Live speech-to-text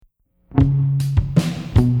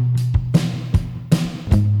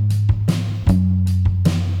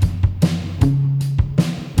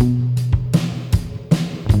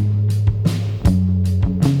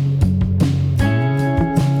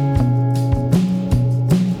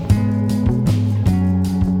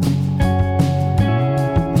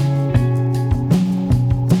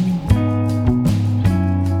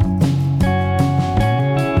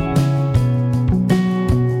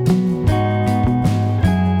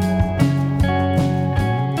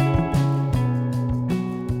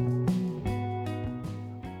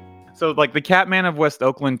So, like, the Catman of West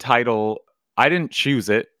Oakland title, I didn't choose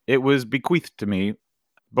it. It was bequeathed to me.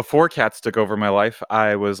 Before cats took over my life,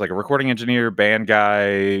 I was like a recording engineer, band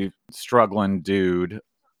guy, struggling dude.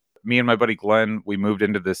 Me and my buddy Glenn, we moved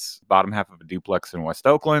into this bottom half of a duplex in West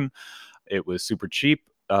Oakland. It was super cheap.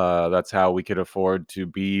 That's how we could afford to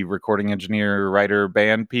be recording engineer, writer,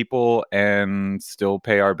 band people and still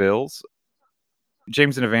pay our bills.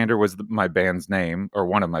 James and Evander was my band's name, or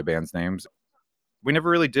one of my band's names. We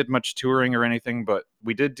never really did much touring or anything, but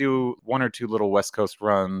we did do one or two little West Coast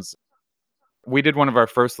runs. We did one of our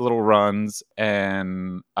first little runs,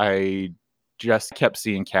 and I just kept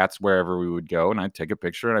seeing cats wherever we would go, and I'd take a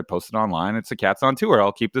picture and I'd post it online. It's a Cats on Tour.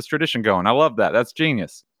 I'll keep this tradition going. I love that. That's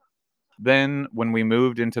genius. Then when we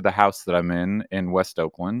moved into the house that I'm in West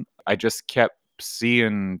Oakland, I just kept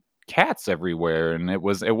seeing cats everywhere, and it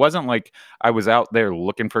wasn't like I was out there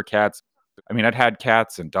looking for cats. I mean, I'd had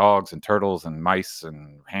cats and dogs and turtles and mice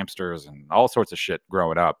and hamsters and all sorts of shit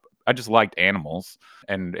growing up. I just liked animals,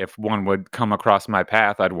 and if one would come across my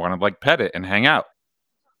path, I'd want to like pet it and hang out.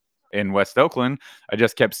 In West Oakland, I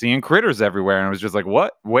just kept seeing critters everywhere, and I was just like,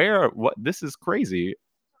 "What? Where? What? This is crazy."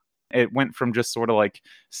 It went from just sort of like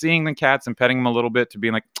seeing the cats and petting them a little bit to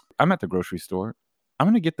being like, "I'm at the grocery store. I'm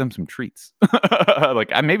gonna get them some treats." Like,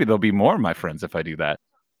 maybe they'll be more of my friends if I do that.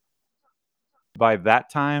 By that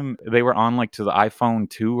time, they were on, like, to the iPhone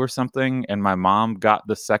 2 or something, and my mom got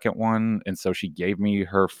the second one, and so she gave me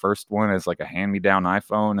her first one as, like, a hand-me-down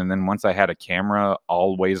iPhone, and then once I had a camera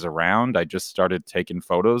always around, I just started taking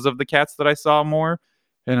photos of the cats that I saw more,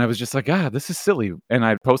 and I was just like, this is silly," and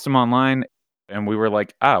I'd post them online, and we were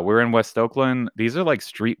like, we're in West Oakland. These are, like,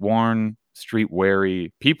 street-worn,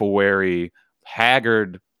 street-weary, people-weary,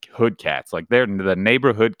 haggard hood cats. Like, they're the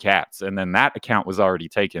neighborhood cats. And then that account was already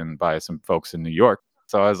taken by some folks in New York.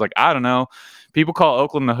 So I was like, I don't know. People call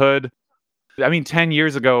Oakland the hood. I mean, 10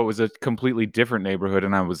 years ago, it was a completely different neighborhood.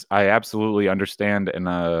 And I absolutely understand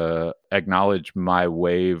and acknowledge my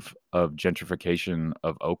wave of gentrification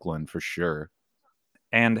of Oakland for sure.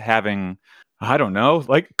 And having, I don't know,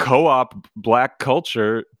 like co-op Black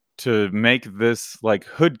culture to make this like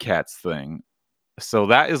hood cats thing. So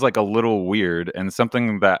that is, like, a little weird and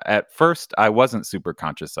something that at first I wasn't super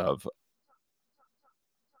conscious of.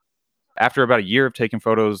 After about a year of taking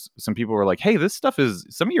photos, some people were like, "Hey, this stuff is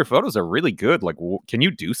some of your photos are really good. Like, can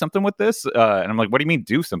you do something with this?" And I'm like, "What do you mean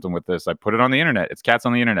do something with this? I put it on the internet. It's cats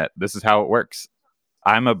on the internet. This is how it works.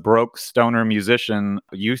 I'm a broke stoner musician.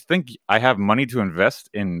 You think I have money to invest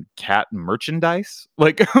in cat merchandise?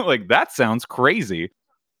 Like, like that sounds crazy."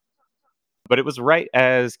 But it was right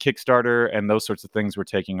as Kickstarter and those sorts of things were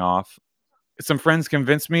taking off. Some friends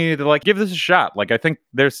convinced me to like give this a shot. Like, I think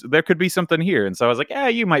there could be something here. And so I was like, yeah,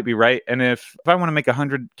 you might be right. And if I want to make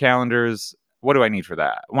 100 calendars, what do I need for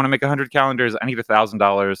that? I want to make 100 calendars. I need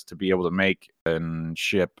 $1,000 to be able to make and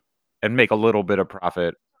ship and make a little bit of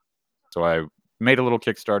profit. So I made a little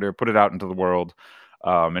Kickstarter, put it out into the world,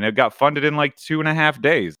 and it got funded in like 2.5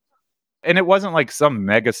 days. And it wasn't like some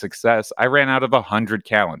mega success. I ran out of 100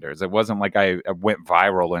 calendars. It wasn't like I went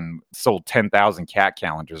viral and sold 10,000 cat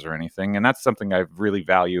calendars or anything. And that's something I really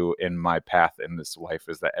value in my path in this life,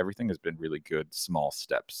 is that everything has been really good, small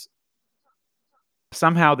steps.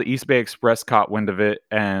 Somehow the East Bay Express caught wind of it,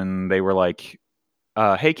 and they were like,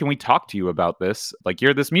 hey, can we talk to you about this? Like,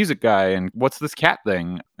 you're this music guy, and what's this cat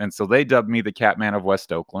thing? And so they dubbed me the Catman of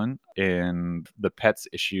West Oakland in the Pets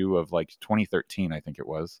issue of like 2013, I think it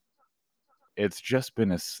was. It's just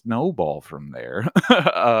been a snowball from there.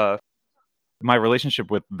 My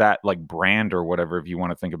relationship with that, like, brand or whatever, if you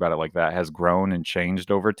wanna think about it like that, has grown and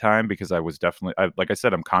changed over time because I was definitely like I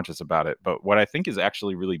said, I'm conscious about it, but what I think is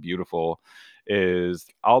actually really beautiful is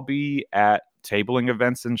I'll be at tabling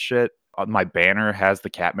events and shit. My banner has the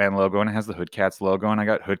Catman logo, and it has the Hood Cats logo, and I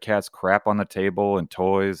got Hood Cats crap on the table and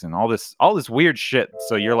toys and all this weird shit,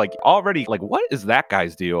 so you're, like, already like, "What is that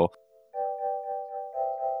guy's deal?"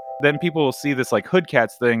 Then people will see this like Hood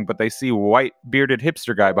Cats thing, but they see white bearded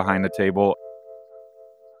hipster guy behind the table.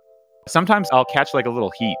 Sometimes I'll catch like a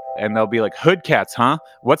little heat and they'll be like, Hood Cats, huh?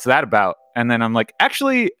 What's that about? And then I'm like,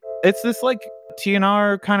 actually, it's this like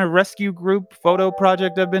TNR kind of rescue group photo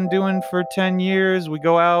project I've been doing for 10 years. We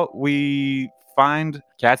go out, we find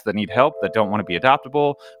cats that need help, that don't want to be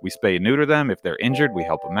adoptable. We spay and neuter them. If they're injured, we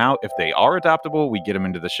help them out. If they are adoptable, we get them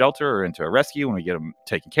into the shelter or into a rescue and we get them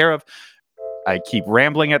taken care of. I keep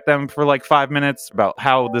rambling at them for like 5 minutes about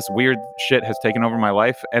how this weird shit has taken over my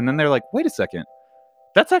life. And then they're like, wait a second,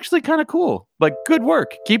 that's actually kind of cool. Like, good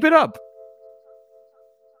work. Keep it up.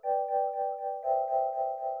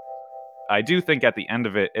 I do think at the end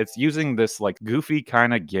of it, it's using this like goofy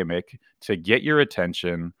kind of gimmick to get your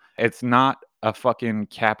attention. It's not a fucking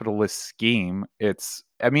capitalist scheme.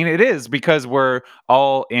 I mean, it is because we're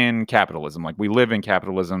all in capitalism. Like, we live in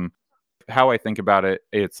capitalism. How I think about it,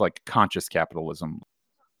 it's like conscious capitalism.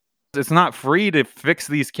 It's not free to fix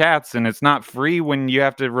these cats, and it's not free when you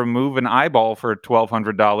have to remove an eyeball for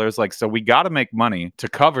 $1,200. Like, so we got to make money to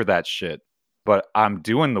cover that shit. But I'm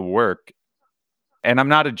doing the work, and I'm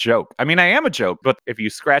not a joke. I mean, I am a joke, but if you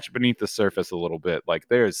scratch beneath the surface a little bit, like,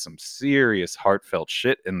 there's some serious heartfelt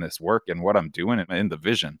shit in this work and what I'm doing in the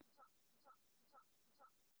vision.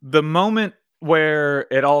 The moment where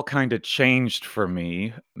it all kinda changed for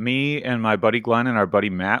me and my buddy Glenn and our buddy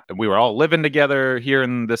Matt, we were all living together here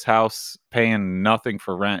in this house, paying nothing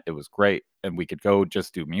for rent. It was great, and we could go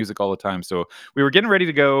just do music all the time. So, we were getting ready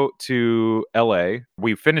to go to LA.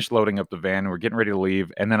 We finished loading up the van, and we're getting ready to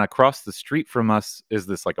leave, and then across the street from us is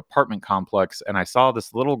this, like, apartment complex, and I saw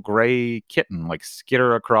this little gray kitten, like,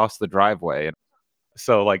 skitter across the driveway.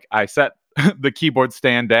 So, like, I set the keyboard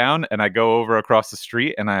stand down and I go over across the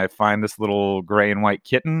street and I find this little gray and white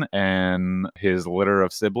kitten and his litter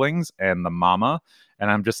of siblings and the mama. And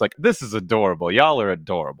I'm just like, this is adorable. Y'all are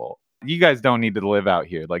adorable. You guys don't need to live out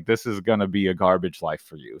here. Like, this is going to be a garbage life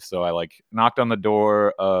for you. So I like knocked on the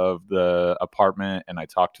door of the apartment and I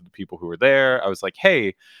talked to the people who were there. I was like,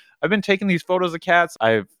 hey, I've been taking these photos of cats.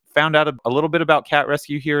 I've found out a little bit about cat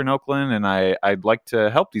rescue here in Oakland, and I'd like to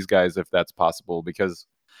help these guys if that's possible, because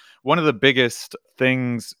one of the biggest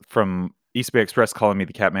things from East Bay Express calling me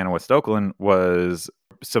the Cat Man of West Oakland was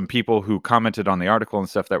some people who commented on the article and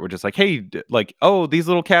stuff that were just like, "Hey, like, oh, these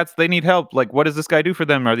little cats, they need help. Like, what does this guy do for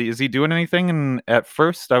them? Is he doing anything?" And at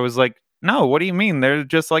first, I was like, "No, what do you mean? They're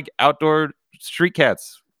just like outdoor street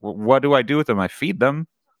cats. What do I do with them? I feed them."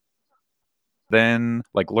 Then,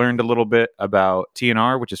 like, learned a little bit about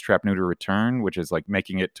TNR, which is trap, neuter, return, which is like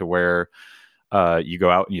making it to where you go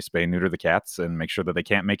out and you spay and neuter the cats and make sure that they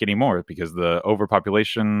can't make any more, because the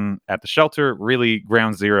overpopulation at the shelter, really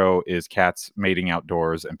ground zero is cats mating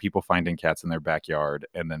outdoors and people finding cats in their backyard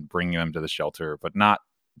and then bringing them to the shelter, but not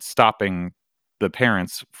stopping the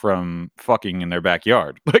parents from fucking in their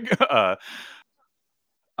backyard.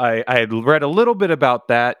 I had read a little bit about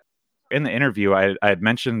that in the interview. I had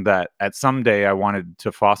mentioned that at some day I wanted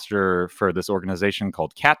to foster for this organization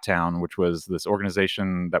called Cat Town, which was this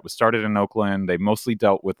organization that was started in Oakland. They mostly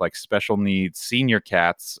dealt with like special needs senior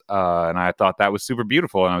cats, and I thought that was super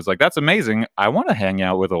beautiful. And I was like, "That's amazing! I want to hang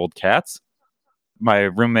out with old cats." My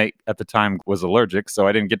roommate at the time was allergic, so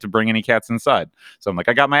I didn't get to bring any cats inside. So I'm like,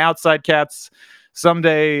 I got my outside cats.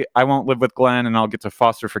 Someday I won't live with Glenn and I'll get to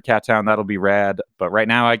foster for Cat Town. That'll be rad. But right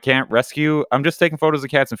now I can't rescue. I'm just taking photos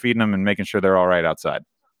of cats and feeding them and making sure they're all right outside.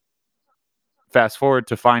 Fast forward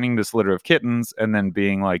to finding this litter of kittens and then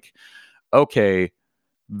being like, okay,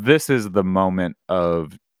 this is the moment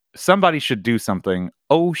of somebody should do something.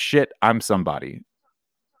 Oh shit, I'm somebody.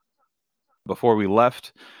 Before we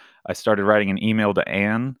left, I started writing an email to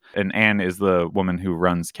Anne, and Anne is the woman who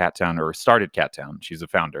runs Cat Town, or started Cat Town. She's a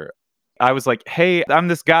founder. I was like, "Hey, I'm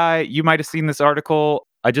this guy. You might have seen this article.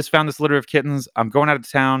 I just found this litter of kittens. I'm going out of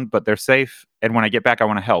town, but they're safe. And when I get back, I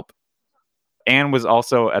want to help." Anne was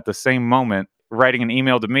also at the same moment writing an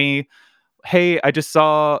email to me. "Hey, I just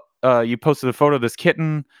saw you posted a photo of this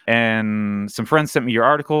kitten, and some friends sent me your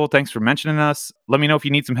article. Thanks for mentioning us. Let me know if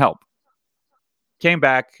you need some help." Came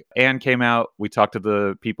back, Anne came out. We talked to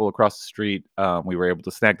the people across the street. We were able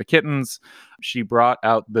to snag the kittens. She brought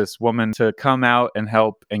out this woman to come out and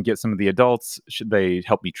help and get some of the adults. They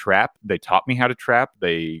helped me trap. They taught me how to trap.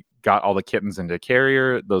 They got all the kittens into a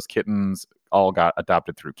carrier. Those kittens all got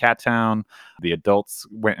adopted through Cat Town. The adults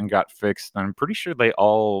went and got fixed. I'm pretty sure they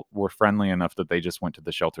all were friendly enough that they just went to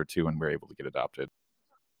the shelter too and were able to get adopted.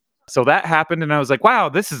 So that happened, and I was like, wow,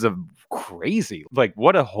 this is a crazy, like,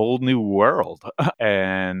 what a whole new world.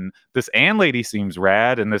 And this Ann lady seems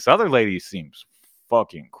rad, and this other lady seems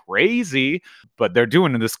fucking crazy, but they're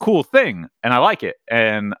doing this cool thing, and I like it.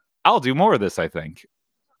 And I'll do more of this, I think.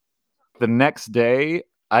 The next day,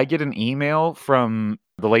 I get an email from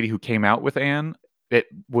the lady who came out with Anne. It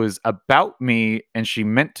was about me, and she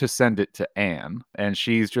meant to send it to Anne. And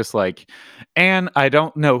she's just like, "Anne, I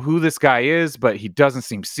don't know who this guy is, but he doesn't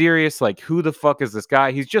seem serious. Like, who the fuck is this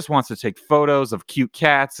guy? He just wants to take photos of cute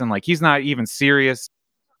cats, and like, he's not even serious."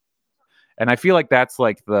 And I feel like that's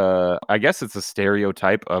like I guess it's a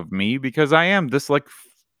stereotype of me, because I am this like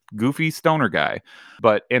goofy stoner guy.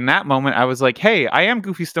 But in that moment, I was like, hey, I am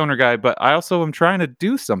goofy stoner guy, but I also am trying to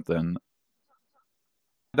do something.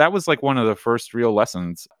 That was like one of the first real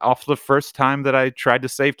lessons off the first time that I tried to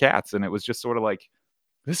save cats. And it was just sort of like,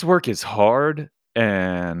 this work is hard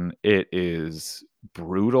and it is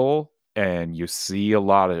brutal. And you see a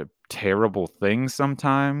lot of terrible things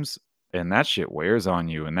sometimes. And that shit wears on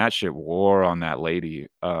you, and that shit wore on that lady,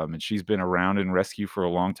 and she's been around in rescue for a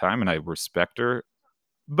long time, and I respect her.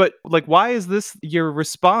 But, like, why is this your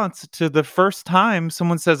response to the first time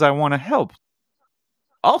someone says, "I wanna help"?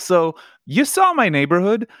 Also, you saw my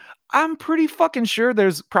neighborhood. I'm pretty fucking sure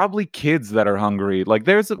there's probably kids that are hungry. Like,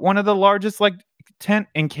 there's one of the largest, like, tent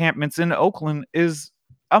encampments in Oakland is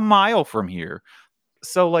a mile from here.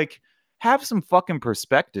 So, like, have some fucking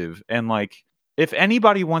perspective, and, like, if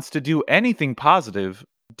anybody wants to do anything positive,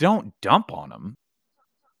 don't dump on them.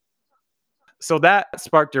 So that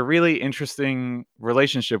sparked a really interesting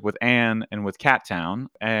relationship with Anne and with Cattown.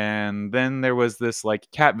 And then there was this like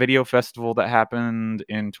cat video festival that happened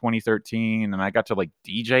in 2013, and I got to like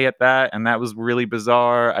DJ at that, and that was really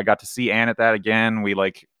bizarre. I got to see Anne at that again. We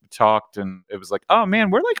like talked, and it was like, oh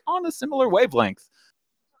man, we're like on a similar wavelength.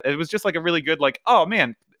 It was just like a really good, like, oh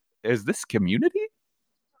man, is this community?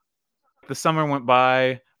 The summer went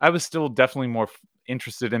by. I was still definitely more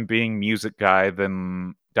interested in being music guy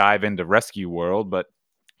than dive into rescue world, but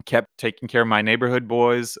kept taking care of my neighborhood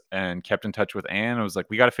boys and kept in touch with Anne. I was like,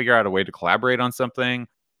 we got to figure out a way to collaborate on something.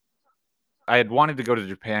 I had wanted to go to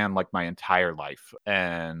Japan like my entire life.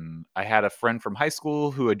 And I had a friend from high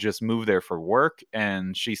school who had just moved there for work.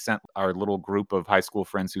 And she sent our little group of high school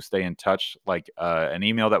friends who stay in touch, like an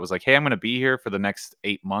email that was like, hey, I'm going to be here for the next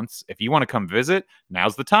 8 months. If you want to come visit,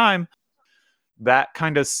 now's the time. That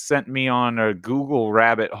kind of sent me on a Google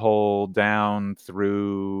rabbit hole down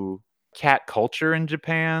through cat culture in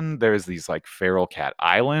Japan. There's these like feral cat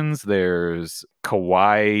islands. There's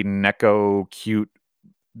kawaii neko cute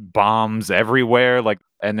bombs everywhere. Like,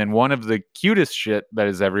 and then one of the cutest shit that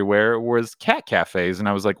is everywhere was cat cafes. And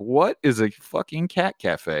I was like, what is a fucking cat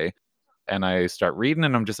cafe? And I start reading,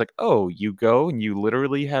 and I'm just like, oh, you go and you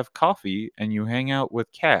literally have coffee and you hang out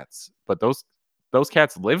with cats. But those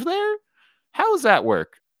cats live there? How does that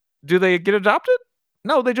work? Do they get adopted?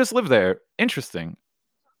 No, they just live there. Interesting.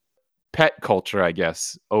 Pet culture, I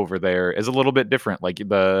guess, over there is a little bit different. Like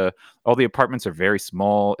all the apartments are very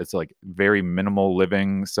small. It's like very minimal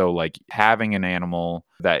living. So like having an animal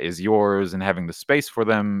that is yours and having the space for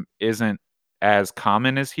them isn't as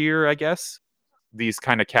common as here, I guess. These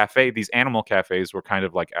animal cafes were kind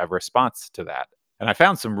of like a response to that. And I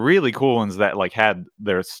found some really cool ones that like had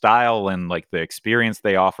their style, and like the experience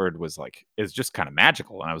they offered was like is just kind of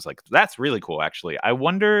magical. And I was like, that's really cool actually. I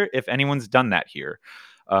wonder if anyone's done that here.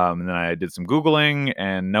 And then I did some Googling,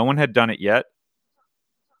 and no one had done it yet.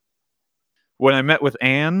 When I met with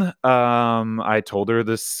Anne, I told her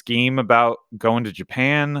this scheme about going to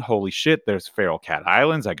Japan. Holy shit, there's Feral Cat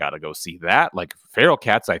Islands. I gotta go see that. Like feral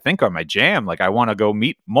cats, I think are my jam. Like I want to go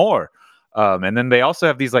meet more. And then they also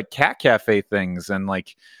have these like cat cafe things, and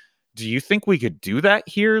like, do you think we could do that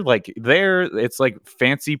here? Like there, it's like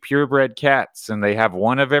fancy purebred cats, and they have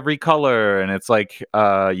one of every color, and it's like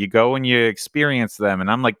you go and you experience them, and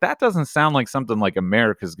I'm like, that doesn't sound like something like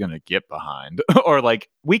America's gonna get behind, or like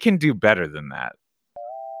we can do better than that.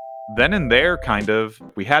 Then and there, kind of,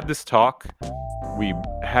 we had this talk. We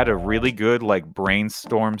had a really good like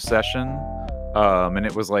brainstorm session, and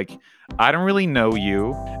it was like, I don't really know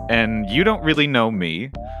you, and you don't really know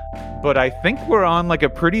me, but I think we're on like a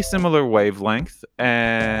pretty similar wavelength.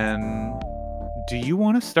 And do you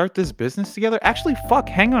want to start this business together? Actually, fuck,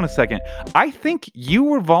 hang on a second. I think you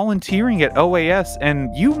were volunteering at OAS,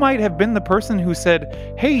 and you might have been the person who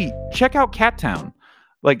said, hey, check out Cattown.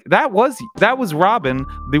 Like that was Robin,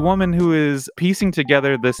 the woman who is piecing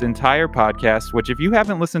together this entire podcast, which if you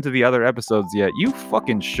haven't listened to the other episodes yet, you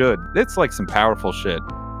fucking should. It's like some powerful shit.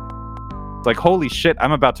 It's like, holy shit,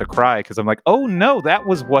 I'm about to cry because I'm like, oh no, that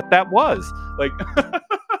was what that was. Like,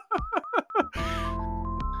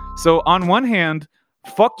 so on one hand,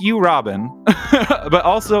 fuck you, Robin, but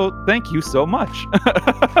also thank you so much.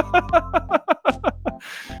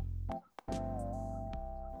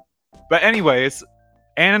 But anyways,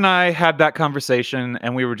 Anne and I had that conversation,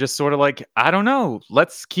 and we were just sort of like, I don't know,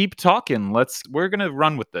 let's keep talking. We're going to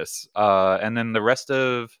run with this. And then the rest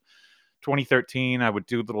of 2013, I would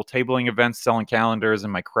do little tabling events, selling calendars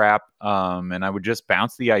and my crap. And I would just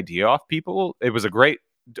bounce the idea off people. It was a great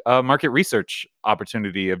market research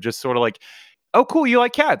opportunity of just sort of like, oh, cool, you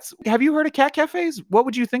like cats. Have you heard of cat cafes? What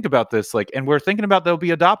would you think about this? Like, and we're thinking about they'll be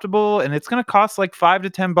adoptable, and it's going to cost like $5 to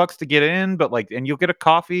 $10 to get in, but like, and you'll get a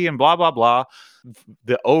coffee and blah, blah, blah.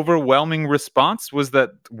 The overwhelming response was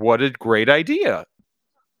that what a great idea.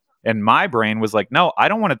 And my brain was like, no, I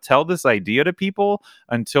don't want to tell this idea to people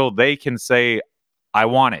until they can say, I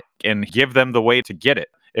want it, and give them the way to get it.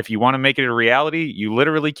 If you want to make it a reality, you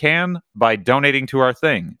literally can by donating to our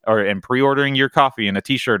thing and pre-ordering your coffee and a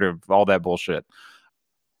t-shirt of all that bullshit.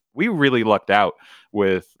 We really lucked out.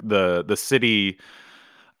 with the city.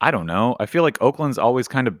 I don't know. I feel like Oakland's always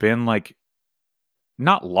kind of been like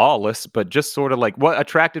not lawless, but just sort of like what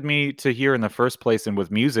attracted me to here in the first place and with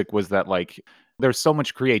music was that like there's so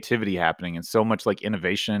much creativity happening and so much like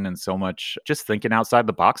innovation and so much just thinking outside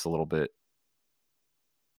the box a little bit.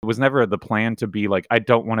 It was never the plan to be like, I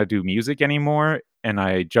don't want to do music anymore and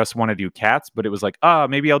I just want to do cats, but it was like,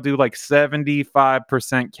 maybe I'll do like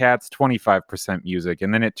 75% cats, 25% music.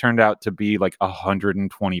 And then it turned out to be like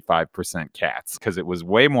 125% cats because it was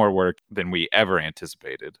way more work than we ever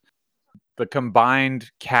anticipated. The combined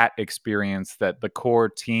cat experience that the core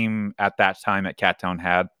team at that time at Cattown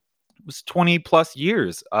had was 20 plus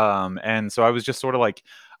years. And so I was just sort of like,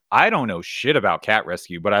 I don't know shit about cat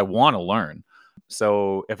rescue, but I want to learn.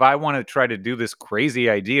 So if I want to try to do this crazy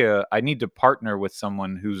idea, I need to partner with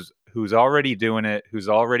someone who's already doing it, who's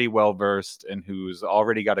already well versed, and who's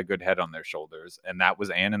already got a good head on their shoulders. And that was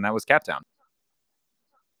Anne, and that was Cattown.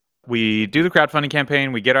 We do the crowdfunding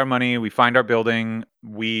campaign, we get our money, we find our building.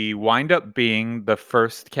 We wind up being the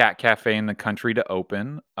first cat cafe in the country to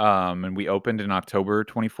open. And we opened in October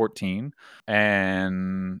 2014.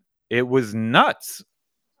 And it was nuts.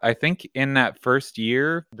 I think in that first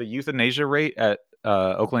year, the euthanasia rate at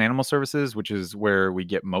Oakland Animal Services, which is where we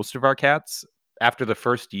get most of our cats, after the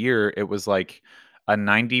first year, it was like a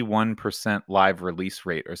 91% live release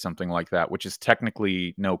rate or something like that, which is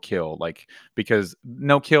technically no kill. Like, because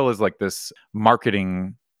no kill is like this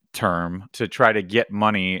marketing term to try to get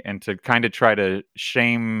money and to kind of try to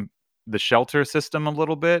shame the shelter system a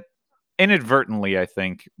little bit inadvertently, I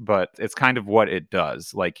think, but it's kind of what it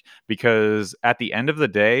does. Like, because at the end of the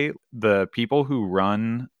day, the people who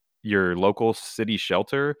run your local city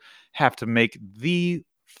shelter have to make the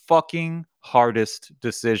fucking hardest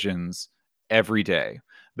decisions every day.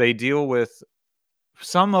 They deal with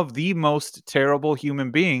some of the most terrible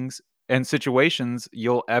human beings and situations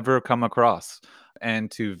you'll ever come across.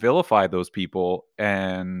 And to vilify those people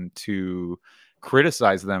and to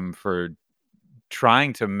criticize them for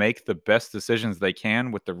trying to make the best decisions they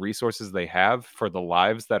can with the resources they have for the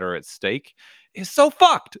lives that are at stake is so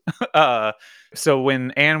fucked. uh, so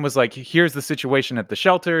when Anne was like, here's the situation at the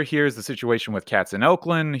shelter, here's the situation with cats in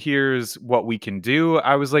Oakland, here's what we can do,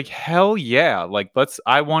 I was like, hell yeah. Like,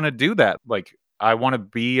 I want to do that. Like, I want to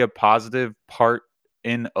be a positive part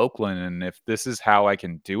in Oakland. And if this is how I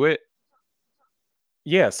can do it,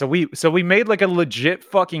 yeah, so we made like a legit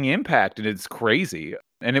fucking impact and it's crazy.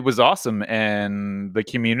 And it was awesome and the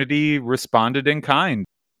community responded in kind.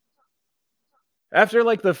 After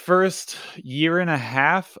like the first year and a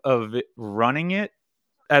half of running it,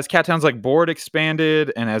 as Cattown's like board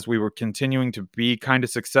expanded and as we were continuing to be kind of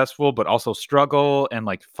successful but also struggle and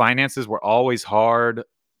like finances were always hard,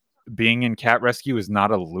 being in cat rescue is not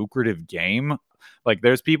a lucrative game. Like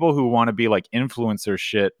there's people who want to be like influencer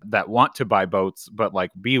shit that want to buy boats, but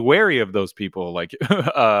like be wary of those people. Like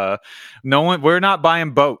no one, we're not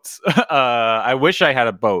buying boats. I wish I had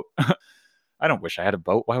a boat. I don't wish I had a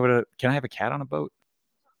boat. Why would can I have a cat on a boat?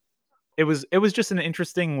 It was just an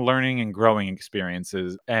interesting learning and growing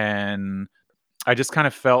experiences. And I just kind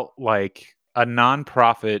of felt like a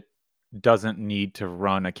nonprofit doesn't need to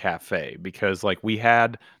run a cafe because like we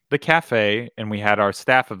had the cafe and we had our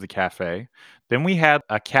staff of the cafe. Then we had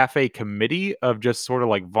a cafe committee of just sort of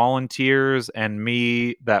like volunteers and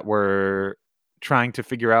me that were trying to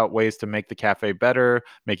figure out ways to make the cafe better,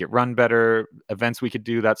 make it run better, events we could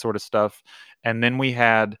do, that sort of stuff. And then we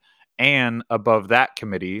had Anne above that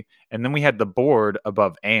committee, and then we had the board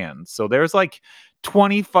above Anne. So there's like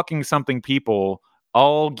 20 fucking something people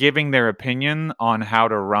all giving their opinion on how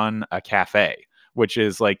to run a cafe, which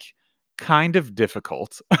is like kind of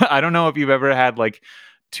difficult. I don't know if you've ever had like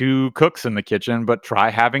two cooks in the kitchen, but try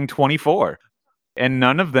having 24. And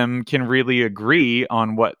none of them can really agree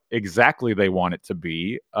on what exactly they want it to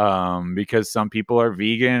be, because some people are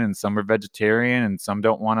vegan and some are vegetarian and some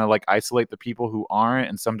don't want to like isolate the people who aren't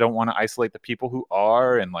and some don't want to isolate the people who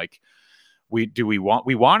are. And like we want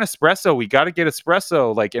espresso, we got to get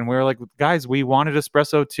espresso, like, and we're like, guys, we wanted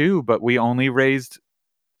espresso too, but we only raised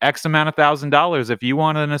X amount of $1,000. If you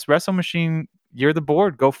want an espresso machine, you're the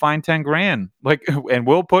board, go find 10 grand, like, and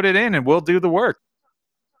we'll put it in and we'll do the work.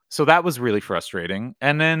 So that was really frustrating.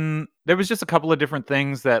 And then there was just a couple of different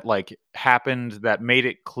things that like happened that made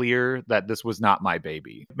it clear that this was not my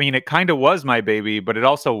baby. I mean, it kind of was my baby, but it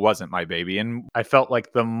also wasn't my baby. And I felt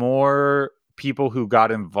like the more people who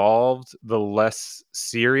got involved, the less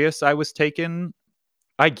serious I was taken.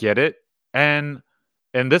 I get it. And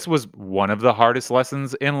this was one of the hardest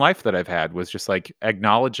lessons in life that I've had, was just like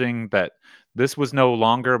acknowledging that this was no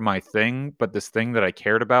longer my thing, but this thing that I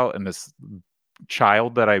cared about and this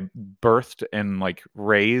child that I birthed and like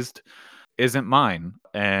raised isn't mine.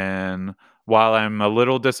 And while I'm a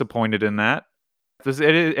little disappointed in that,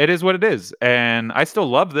 it is what it is. And I still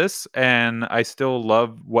love this and I still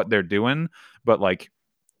love what they're doing. But like,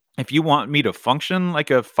 if you want me to function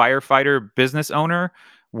like a firefighter business owner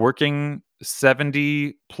working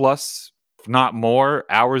 70 plus, if not more,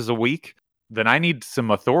 hours a week, then I need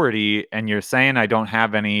some authority. And you're saying I don't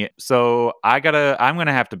have any. So I'm going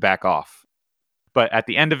to have to back off. But at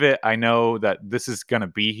the end of it, I know that this is going to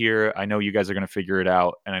be here. I know you guys are going to figure it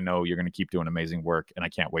out. And I know you're going to keep doing amazing work. And I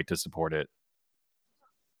can't wait to support it.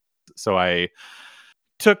 So I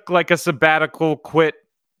took like a sabbatical, quit,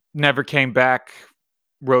 never came back,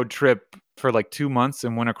 road trip for like 2 months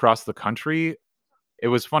and went across the country. It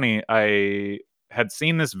was funny. I had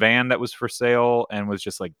seen this van that was for sale and was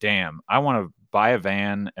just like, damn, I want to buy a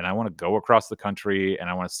van and I want to go across the country and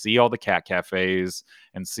I want to see all the cat cafes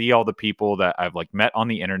and see all the people that I've like met on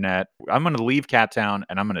the internet. I'm going to leave Cat Town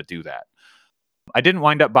and I'm going to do that. I didn't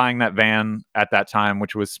wind up buying that van at that time,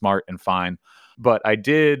 which was smart and fine, but I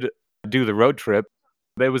did do the road trip.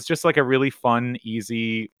 It was just like a really fun,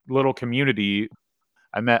 easy little community.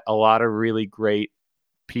 I met a lot of really great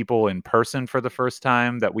people in person for the first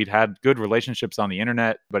time that we'd had good relationships on the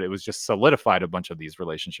internet, but it was just solidified a bunch of these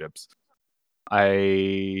relationships.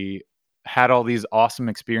 I had all these awesome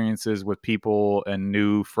experiences with people and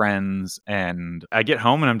new friends, and I get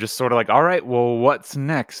home and I'm just sort of like, all right, well, what's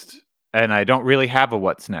next? And I don't really have a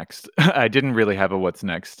what's next. I didn't really have a what's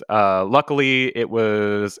next. Luckily, it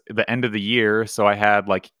was the end of the year, so I had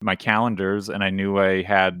like my calendars, and I knew I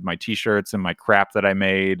had my T-shirts and my crap that I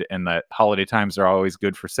made, and that holiday times are always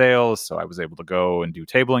good for sales. So I was able to go and do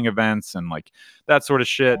tabling events and like that sort of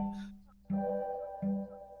shit.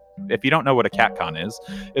 If you don't know what a cat con is,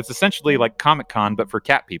 it's essentially like Comic Con, but for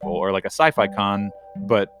cat people, or like a sci-fi con,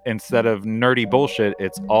 but instead of nerdy bullshit,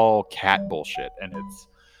 it's all cat bullshit, and it's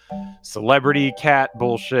celebrity cat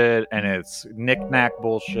bullshit, and it's knick-knack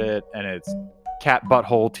bullshit, and it's cat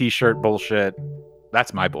butthole t-shirt bullshit.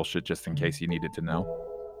 That's my bullshit, just in case you needed to know.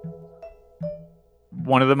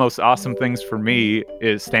 One of the most awesome things for me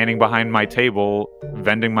is standing behind my table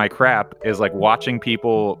vending my crap, is like watching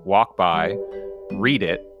people walk by, read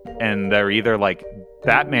it, and they're either like,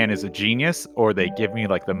 that man is a genius, or they give me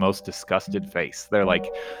like the most disgusted face. They're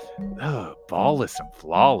like, ugh, ballless and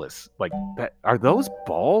flawless. Like, that are those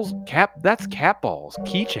balls? That's cat balls,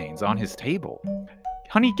 keychains on his table.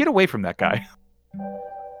 Honey, get away from that guy.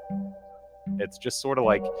 It's just sort of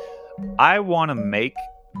like, I want to make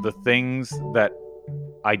the things that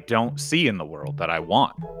I don't see in the world that I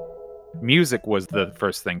want. Music was the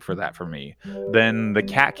first thing for that for me. Then the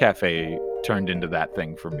cat cafe turned into that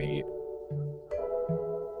thing for me.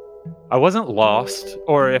 I wasn't lost,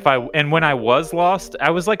 and when I was lost, I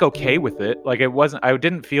was like okay with it. Like, I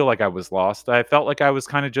didn't feel like I was lost. I felt like I was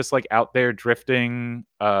kind of just like out there drifting,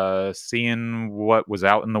 seeing what was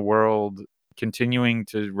out in the world, continuing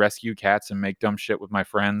to rescue cats and make dumb shit with my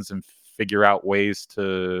friends and figure out ways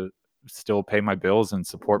to still pay my bills and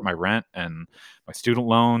support my rent and my student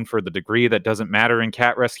loan for the degree that doesn't matter in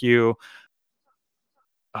cat rescue.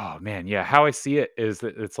 Oh man, yeah, how I see it is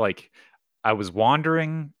that it's like I was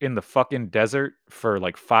wandering in the fucking desert for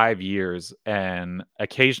like 5 years, and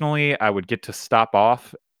occasionally I would get to stop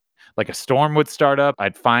off. Like a storm would start up,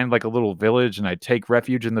 I'd find like a little village and I'd take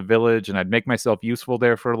refuge in the village and I'd make myself useful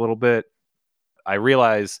there for a little bit. I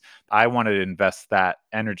realized I wanted to invest that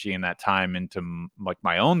energy and that time into like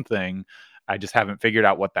my own thing. I just haven't figured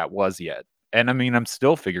out what that was yet. And I mean, I'm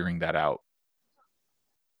still figuring that out.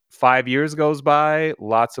 5 years goes by,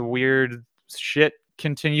 lots of weird shit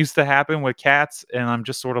continues to happen with cats, and I'm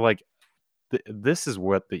just sort of like, this is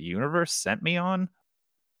what the universe sent me on?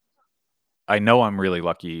 I know I'm really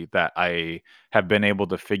lucky that I have been able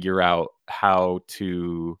to figure out how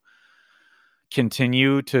to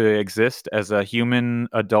continue to exist as a human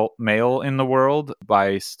adult male in the world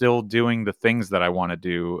by still doing the things that I wanna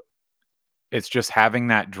do. It's just having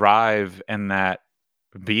that drive and that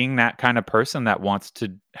being that kind of person that wants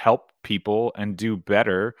to help people and do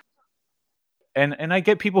better. And I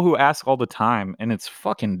get people who ask all the time, and it's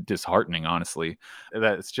fucking disheartening, honestly.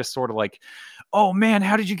 That it's just sort of like, "Oh man,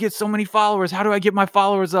 how did you get so many followers? How do I get my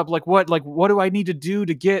followers up? Like what do I need to do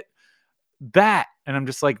to get that?" And I'm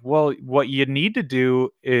just like, "Well, what you need to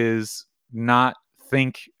do is not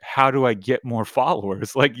think, how do I get more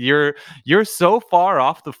followers?" Like you're so far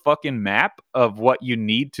off the fucking map of what you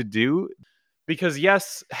need to do. Because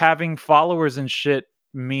yes, having followers and shit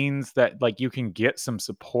means that like you can get some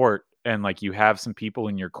support and like you have some people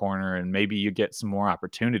in your corner and maybe you get some more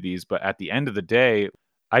opportunities, but at the end of the day,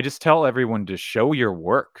 I just tell everyone to show your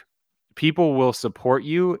work. people will support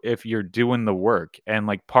you if you're doing the work, and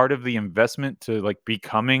like part of the investment to like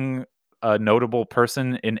becoming a notable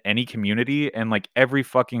person in any community, and like every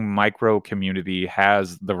fucking micro community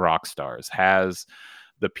has the rock stars, has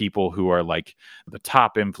the people who are like the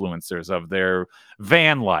top influencers of their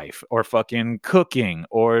van life or fucking cooking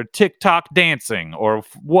or TikTok dancing or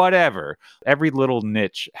whatever. Every little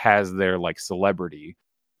niche has their like celebrity,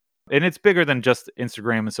 and it's bigger than just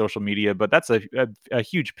Instagram and social media, but that's a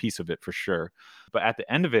huge piece of it for sure. But at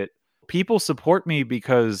the end of it, people support me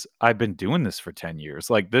because I've been doing this for 10 years.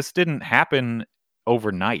 Like, this didn't happen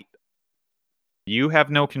overnight. You have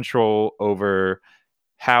no control over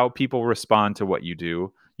how people respond to what you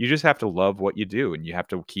do. You just have to love what you do, and you have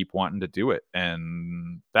to keep wanting to do it.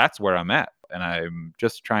 And that's where I'm at. And I'm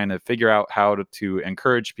just trying to figure out how to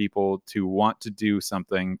encourage people to want to do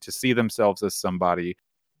something, to see themselves as somebody.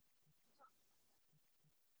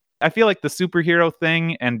 I feel like the superhero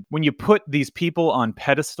thing, and when you put these people on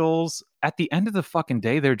pedestals, at the end of the fucking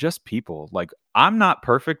day, they're just people. Like, I'm not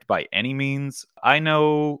perfect by any means. I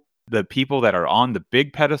know the people that are on the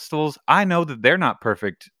big pedestals, I know that they're not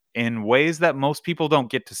perfect in ways that most people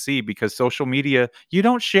don't get to see, because social media, you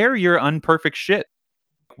don't share your unperfect shit.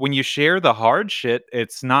 When you share the hard shit,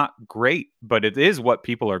 it's not great, but it is what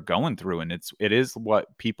people are going through, and it is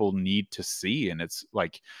what people need to see. And it's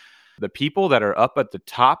like, the people that are up at the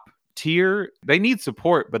top tier, they need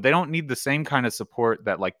support, but they don't need the same kind of support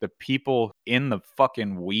that like the people in the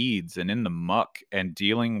fucking weeds and in the muck and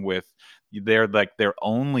dealing with, they're like their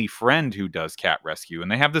only friend who does cat rescue, and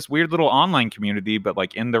they have this weird little online community, but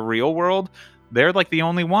like in the real world, they're like the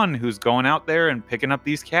only one who's going out there and picking up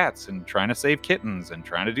these cats and trying to save kittens and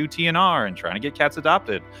trying to do TNR and trying to get cats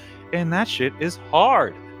adopted. And that shit is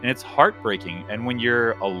hard, and it's heartbreaking. And when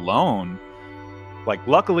you're alone, like,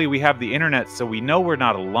 luckily we have the internet, so we know we're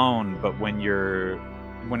not alone. But when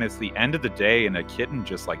it's the end of the day and a kitten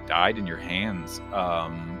just like died in your hands,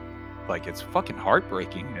 like, it's fucking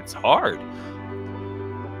heartbreaking. It's hard,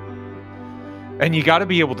 and you got to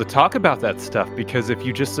be able to talk about that stuff, because if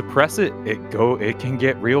you just suppress it, it can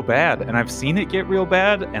get real bad. And I've seen it get real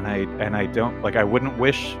bad, and I don't like, I wouldn't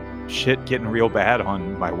wish shit getting real bad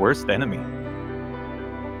on my worst enemy.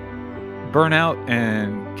 Burnout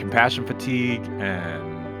and compassion fatigue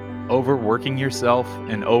and overworking yourself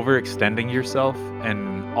and overextending yourself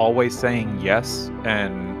and always saying yes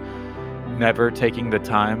and never taking the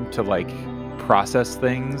time to like process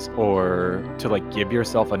things or to like give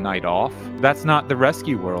yourself a night off. That's not the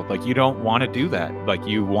rescue world. Like, you don't want to do that. Like,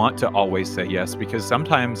 you want to always say yes, because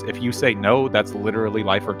sometimes if you say no, that's literally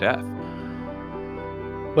life or death.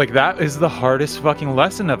 Like, that is the hardest fucking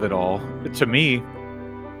lesson of it all to me.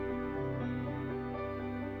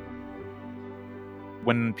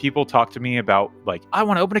 When people talk to me about like, I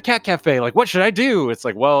want to open a cat cafe, like, what should I do? It's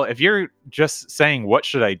like, well, if you're just saying what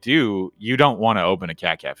should I do, you don't want to open a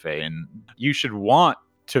cat cafe, and you should want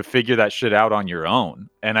to figure that shit out on your own.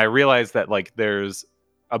 And I realize that like there's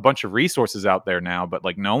a bunch of resources out there now, but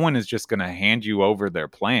like no one is just going to hand you over their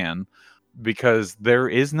plan, because there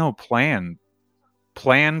is no plan.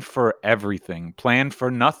 Plan for everything, plan for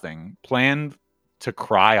nothing, plan to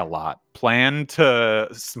cry a lot, plan to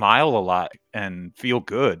smile a lot and feel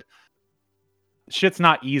good. Shit's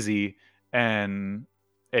not easy, and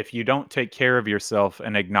if you don't take care of yourself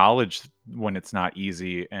and acknowledge when it's not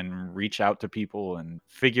easy and reach out to people and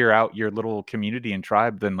figure out your little community and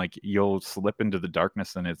tribe, then like you'll slip into the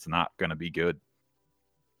darkness and it's not going to be good.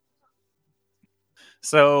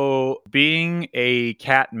 So, being a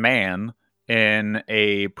cat man in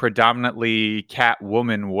a predominantly cat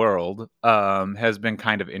woman world has been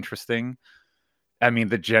kind of interesting. I mean,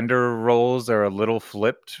 the gender roles are a little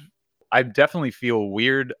flipped. I definitely feel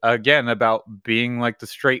weird again about being like the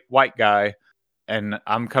straight white guy, and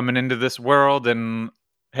I'm coming into this world and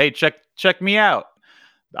hey, check me out.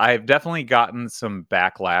 I've definitely gotten some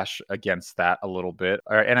backlash against that a little bit.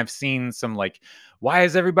 And I've seen some like, why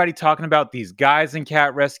is everybody talking about these guys in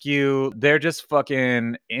cat rescue? They're just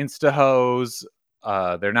fucking insta hoes.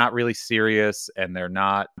 They're not really serious and they're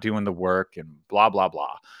not doing the work and blah, blah,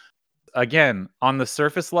 blah. Again, on the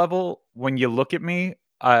surface level, when you look at me,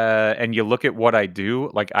 and you look at what I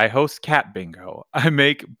do, like, I host cat bingo. I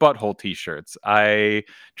make butthole t-shirts. I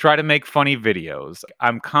try to make funny videos.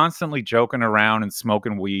 I'm constantly joking around and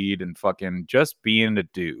smoking weed and fucking just being a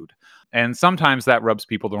dude. And sometimes that rubs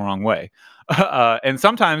people the wrong way. And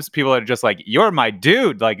sometimes people are just like, you're my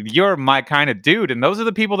dude. Like, you're my kind of dude. And those are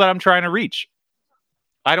the people that I'm trying to reach.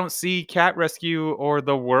 I don't see cat rescue or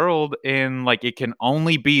the world in like, it can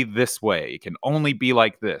only be this way. It can only be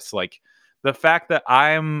like this. Like, The fact that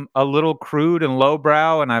I'm a little crude and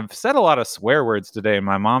lowbrow, and I've said a lot of swear words today, and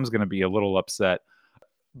my mom's gonna be a little upset.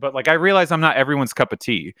 But, like, I realize I'm not everyone's cup of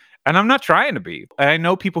tea, and I'm not trying to be. And I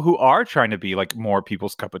know people who are trying to be, like, more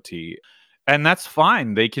people's cup of tea, and that's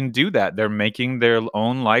fine. They can do that. They're making their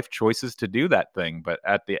own life choices to do that thing, but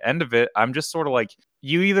at the end of it, I'm just sorta like,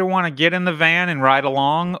 "You either wanna get in the van and ride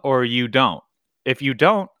along, or you don't. If you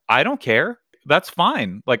don't, I don't care. That's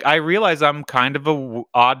fine." Like, I realize I'm kind of a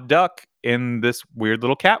odd duck in this weird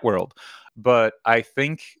little cat world, but I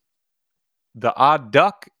think the odd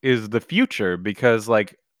duck is the future because,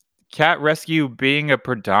 like, cat rescue being a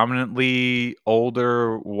predominantly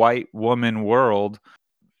older white woman world,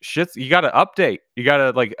 shit's you gotta update. You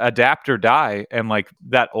gotta, like, adapt or die, and, like,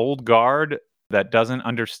 that old guard that doesn't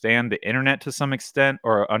understand the internet to some extent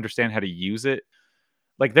or understand how to use it.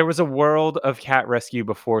 Like, there was a world of cat rescue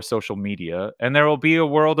before social media, and there will be a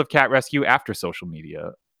world of cat rescue after social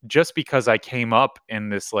media. Just because I came up in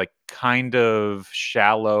this, like, kind of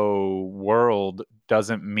shallow world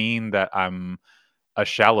doesn't mean that I'm a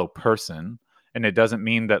shallow person, and it doesn't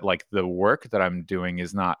mean that, like, the work that I'm doing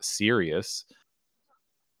is not serious.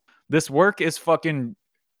 This work is fucking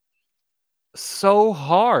so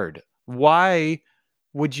hard. Why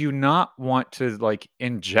would you not want to, like,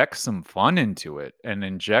 inject some fun into it and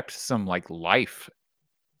inject some, like, life?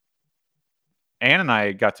 Anne and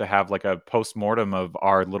I got to have, like, a postmortem of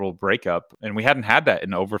our little breakup, and we hadn't had that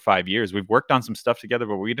in over 5 years. We've worked on some stuff together,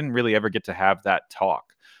 but we didn't really ever get to have that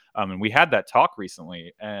talk. And we had that talk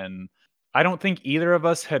recently, and I don't think either of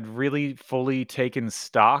us had really fully taken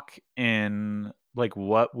stock in, like,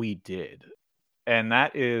 what we did. And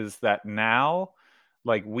that is that now,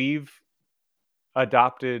 like, we've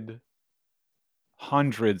adopted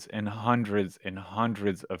hundreds and hundreds and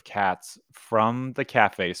hundreds of cats from the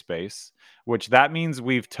cafe space, which that means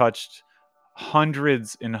we've touched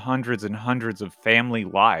hundreds and hundreds and hundreds of family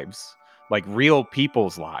lives, like real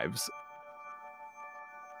people's lives.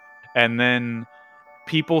 And then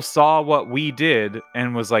people saw what we did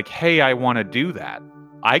and was like, "Hey, I want to do that.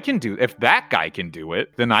 I can do if that guy can do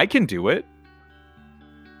it, then I can do it."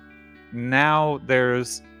 Now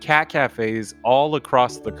there's cat cafes all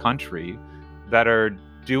across the country that are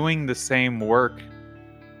doing the same work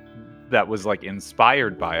that was, like,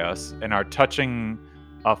 inspired by us and are touching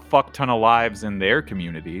a fuck ton of lives in their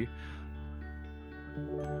community.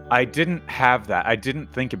 I didn't have that. I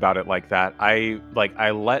didn't think about it like that. I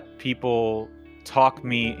let people talk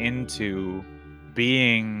me into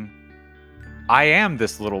being I am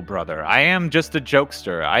this little brother. I am just a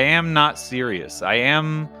jokester. I am not serious. I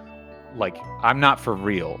am like I'm not for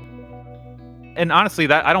real. And honestly,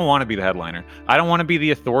 that I don't want to be the headliner. I don't want to be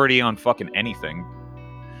the authority on fucking anything.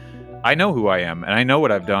 I know who I am and I know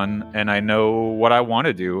what I've done and I know what I want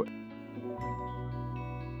to do.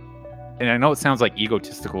 And I know it sounds like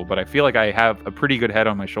egotistical, but I feel like I have a pretty good head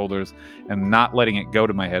on my shoulders and not letting it go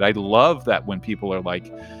to my head. I love that when people are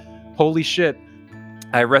like, "Holy shit,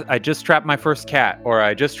 I just trapped my first cat," or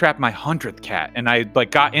 "I just trapped my 100th cat," and I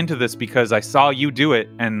like got into this because I saw you do it,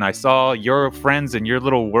 and I saw your friends in your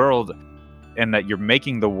little world, and that you're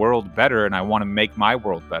making the world better, and I want to make my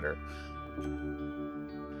world better.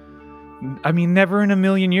 I mean, never in a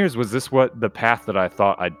million years was this what the path that I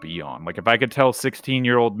thought I'd be on. Like, if I could tell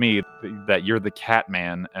 16-year-old me that you're the cat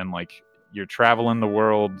man and like you're traveling the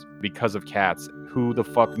world because of cats, who the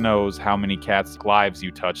fuck knows how many cats' lives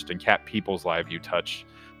you touched and cat people's lives you touch.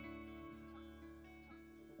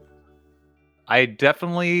 I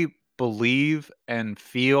definitely believe and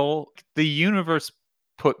feel the universe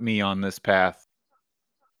put me on this path.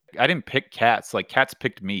 I didn't pick cats, like cats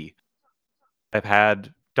picked me. I've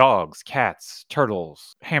had dogs, cats,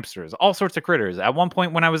 turtles, hamsters, all sorts of critters. At one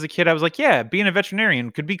point when I was a kid, I was like, yeah, being a veterinarian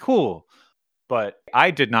could be cool. But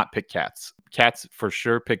I did not pick cats. Cats for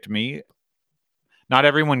sure picked me. Not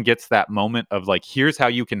everyone gets that moment of like, here's how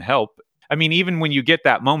you can help. I mean, even when you get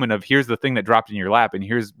that moment of here's the thing that dropped in your lap and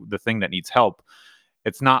here's the thing that needs help,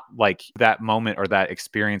 it's not like that moment or that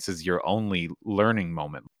experience is your only learning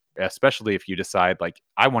moment, especially if you decide, like,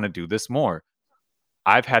 I want to do this more.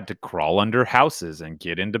 I've had to crawl under houses and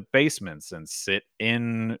get into basements and sit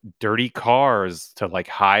in dirty cars to like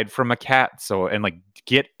hide from a cat. So, and like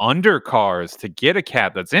get under cars to get a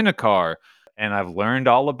cat that's in a car. And I've learned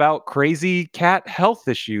all about crazy cat health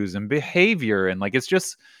issues and behavior. And like, it's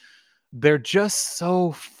just, they're just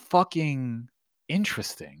so fucking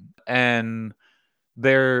interesting. And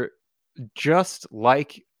they're just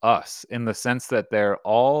like us in the sense that they're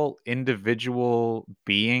all individual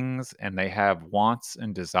beings and they have wants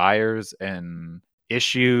and desires and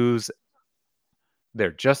issues.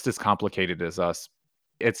 They're just as complicated as us.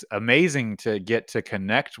 It's amazing to get to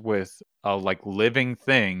connect with a like living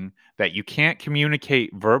thing that you can't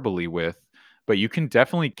communicate verbally with, but you can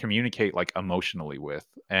definitely communicate like emotionally with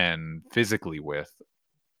and physically with.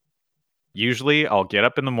 Usually, I'll get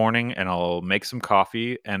up in the morning and I'll make some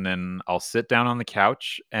coffee and then I'll sit down on the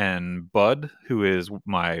couch and Bud, who is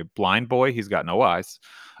my blind boy, he's got no eyes.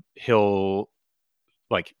 He'll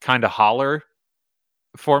like kind of holler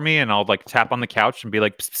for me and I'll like tap on the couch and be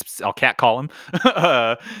like, "Psst, psst, psst," I'll cat call him.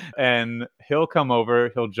 And he'll come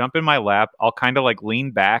over, he'll jump in my lap. I'll kind of like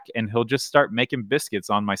lean back and he'll just start making biscuits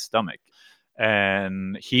on my stomach.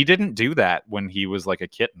 And he didn't do that when he was like a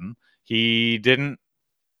kitten. He didn't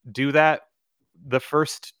do that the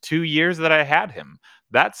first 2 years that I had him.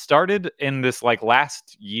 That started in this, like,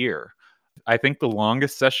 last year. I think the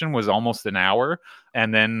longest session was almost an hour,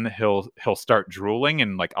 and then he'll start drooling,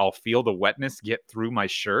 and, like, I'll feel the wetness get through my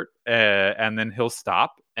shirt, and then he'll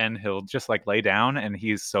stop, and he'll just, like, lay down, and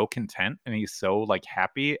he's so content, and he's so, like,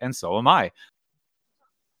 happy, and so am I.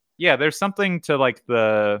 Yeah, there's something to, like,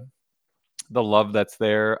 the love that's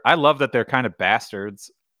there. I love that they're kind of bastards.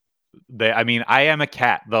 I mean, I am a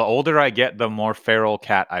cat. The older I get, the more feral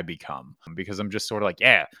cat I become because I'm just sort of like,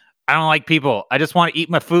 yeah, I don't like people. I just want to eat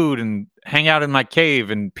my food and hang out in my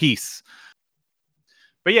cave in peace.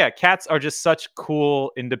 But yeah, cats are just such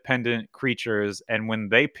cool, independent creatures. And when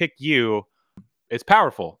they pick you, it's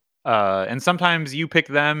powerful. And sometimes you pick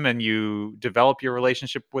them and you develop your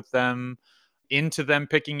relationship with them into them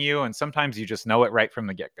picking you. And sometimes you just know it right from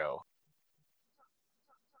the get go.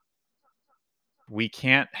 We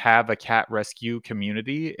can't have a cat rescue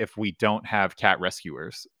community if we don't have cat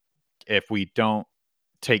rescuers. If we don't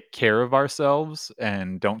take care of ourselves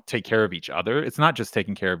and don't take care of each other, it's not just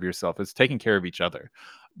taking care of yourself, it's taking care of each other,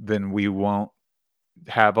 then we won't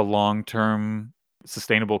have a long-term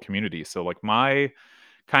sustainable community. So like my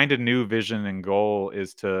kind of new vision and goal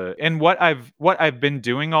is to and what I've been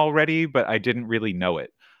doing already, but I didn't really know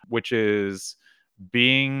it, which is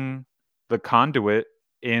being the conduit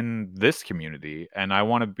in this community. And I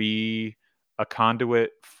want to be a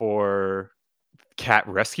conduit for cat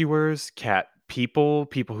rescuers, cat people,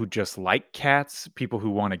 people who just like cats, people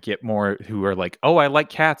who want to get more, who are like, oh, I like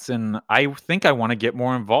cats and I think I want to get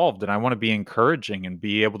more involved and I want to be encouraging and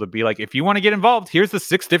be able to be like, if you want to get involved, here's the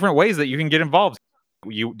 6 different ways that you can get involved.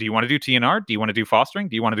 Do you want to do TNR? Do you want to do fostering?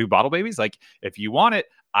 Do you want to do bottle babies? Like, if you want it,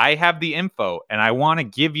 I have the info and I want to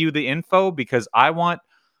give you the info because I want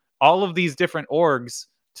all of these different orgs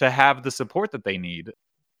to have the support that they need.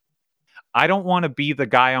 I don't want to be the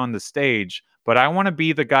guy on the stage, but I want to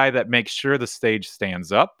be the guy that makes sure the stage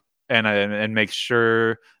stands up and makes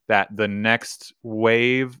sure that the next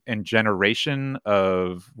wave and generation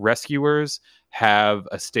of rescuers have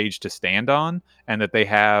a stage to stand on and that they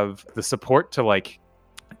have the support to like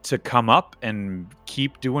to come up and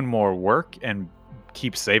keep doing more work and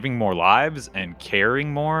keep saving more lives and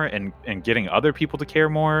caring more and getting other people to care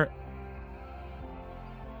more.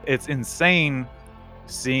 It's insane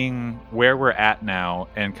seeing where we're at now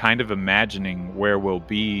and kind of imagining where we'll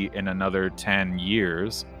be in another 10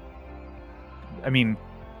 years. I mean,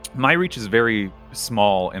 my reach is very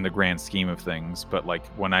small in the grand scheme of things, but like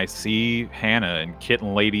when I see Hannah and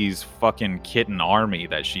Kitten Lady's fucking kitten army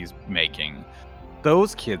that she's making,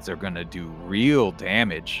 those kids are gonna do real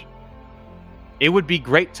damage. It would be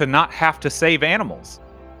great to not have to save animals.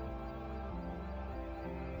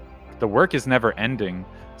 The work is never ending.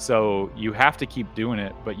 So you have to keep doing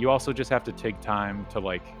it, but you also just have to take time to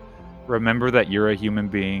like remember that you're a human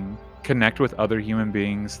being, connect with other human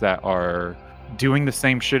beings that are doing the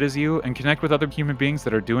same shit as you, and connect with other human beings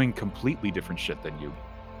that are doing completely different shit than you.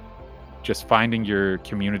 Just finding your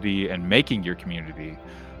community and making your community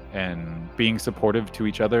and being supportive to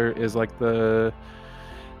each other is like the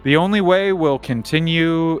only way we'll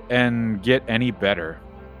continue and get any better.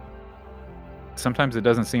 Sometimes it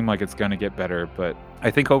doesn't seem like it's going to get better, but I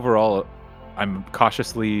think overall I'm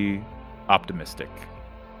cautiously optimistic.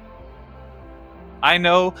 I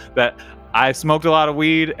know that I smoked a lot of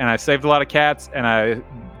weed and I saved a lot of cats and I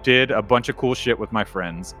did a bunch of cool shit with my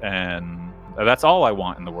friends, and that's all I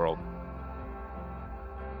want in the world.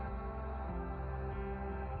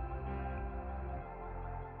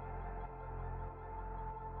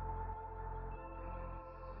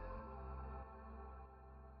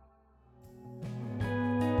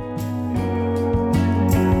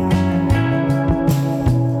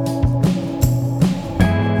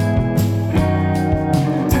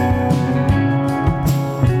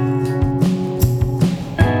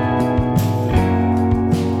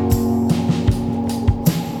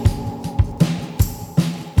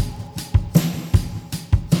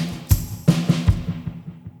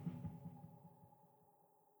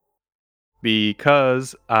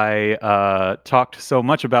 because I talked so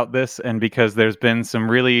much about this, and because there's been some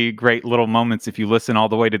really great little moments. If you listen all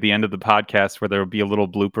the way to the end of the podcast, where there will be a little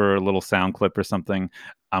blooper, or a little sound clip, or something,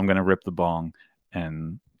 I'm gonna rip the bong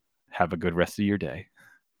and have a good rest of your day.